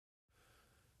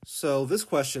So this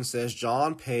question says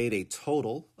John paid a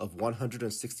total of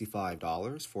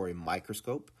 $165 for a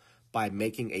microscope by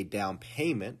making a down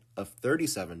payment of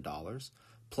 $37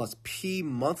 plus P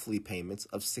monthly payments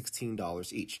of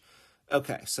 $16 each.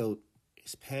 Okay, so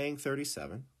he's paying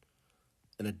 $37.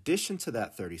 In addition to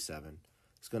that $37,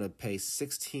 he's going to pay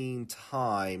 16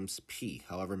 times P,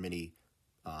 however many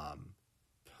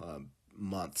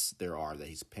months there are that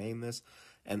he's paying this.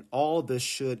 And all this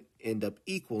should end up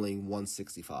equaling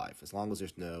 $165. As long as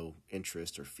there's no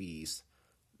interest or fees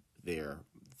there,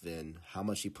 then how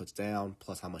much he puts down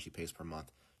plus how much he pays per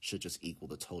month should just equal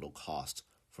the total cost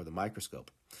for the microscope.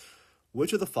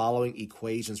 Which of the following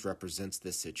equations represents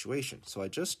this situation? So I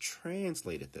just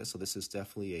translated this. So this is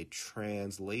definitely a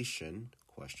translation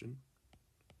question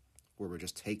where we're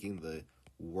just taking the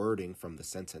wording from the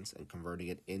sentence and converting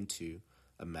it into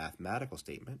a mathematical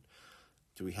statement.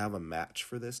 Do we have a match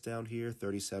for this down here?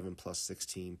 37 plus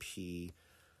 16p.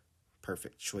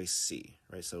 Perfect. Choice C,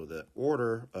 right? So the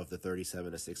order of the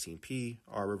 37 to 16p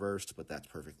are reversed, but that's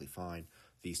perfectly fine.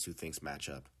 These two things match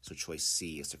up. So choice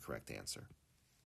C is the correct answer.